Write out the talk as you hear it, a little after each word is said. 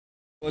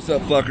What's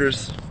up,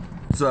 fuckers?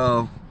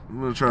 So,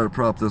 I'm gonna try to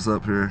prop this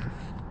up here.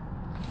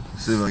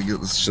 See if I can get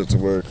this shit to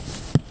work.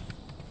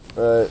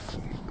 Alright,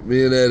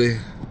 me and Eddie,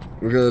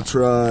 we're gonna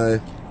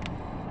try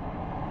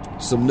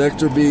some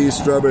Nectar Bee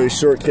strawberry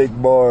shortcake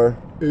bar.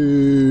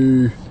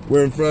 We're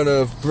in front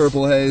of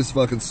Purple Haze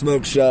fucking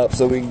smoke shop,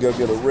 so we can go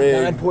get a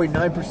rig.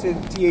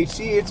 9.9%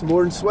 THC, it's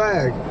more than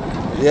swag.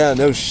 Yeah,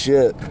 no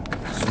shit.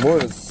 It's more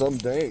than some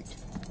dank.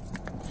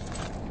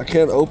 I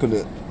can't open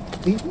it.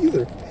 Me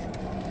either.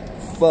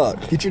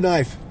 Fuck. Get your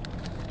knife.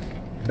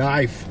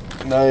 Knife.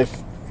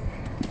 Knife.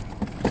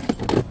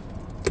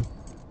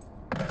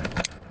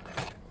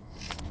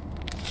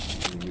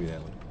 Give me that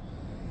one.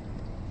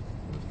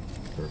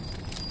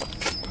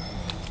 Perfect.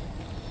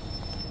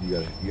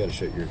 You gotta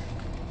shut your.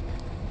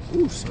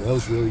 Ooh,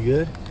 smells really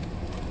good.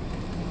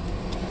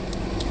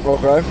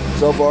 Okay,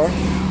 so far.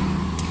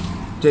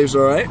 Tastes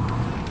alright.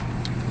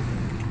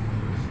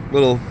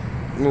 Little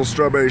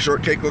strawberry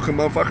shortcake looking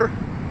motherfucker.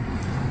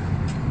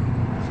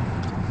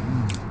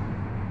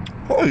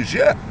 Holy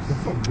shit.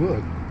 That's so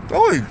good.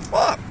 Holy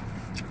fuck.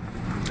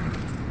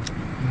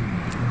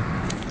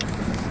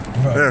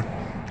 Right. Here.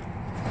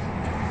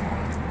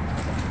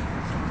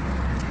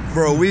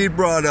 For a weed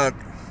product,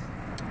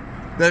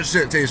 that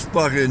shit tastes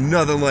fucking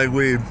nothing like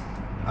weed.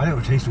 I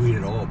don't taste weed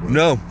at all, bro.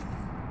 No.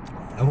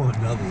 I want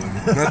another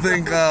one. I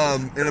think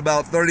in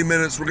about 30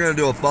 minutes we're going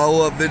to do a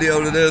follow-up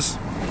video to this.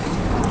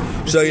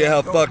 Show you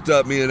how fucked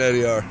up me and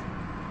Eddie are.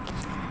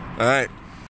 Alright.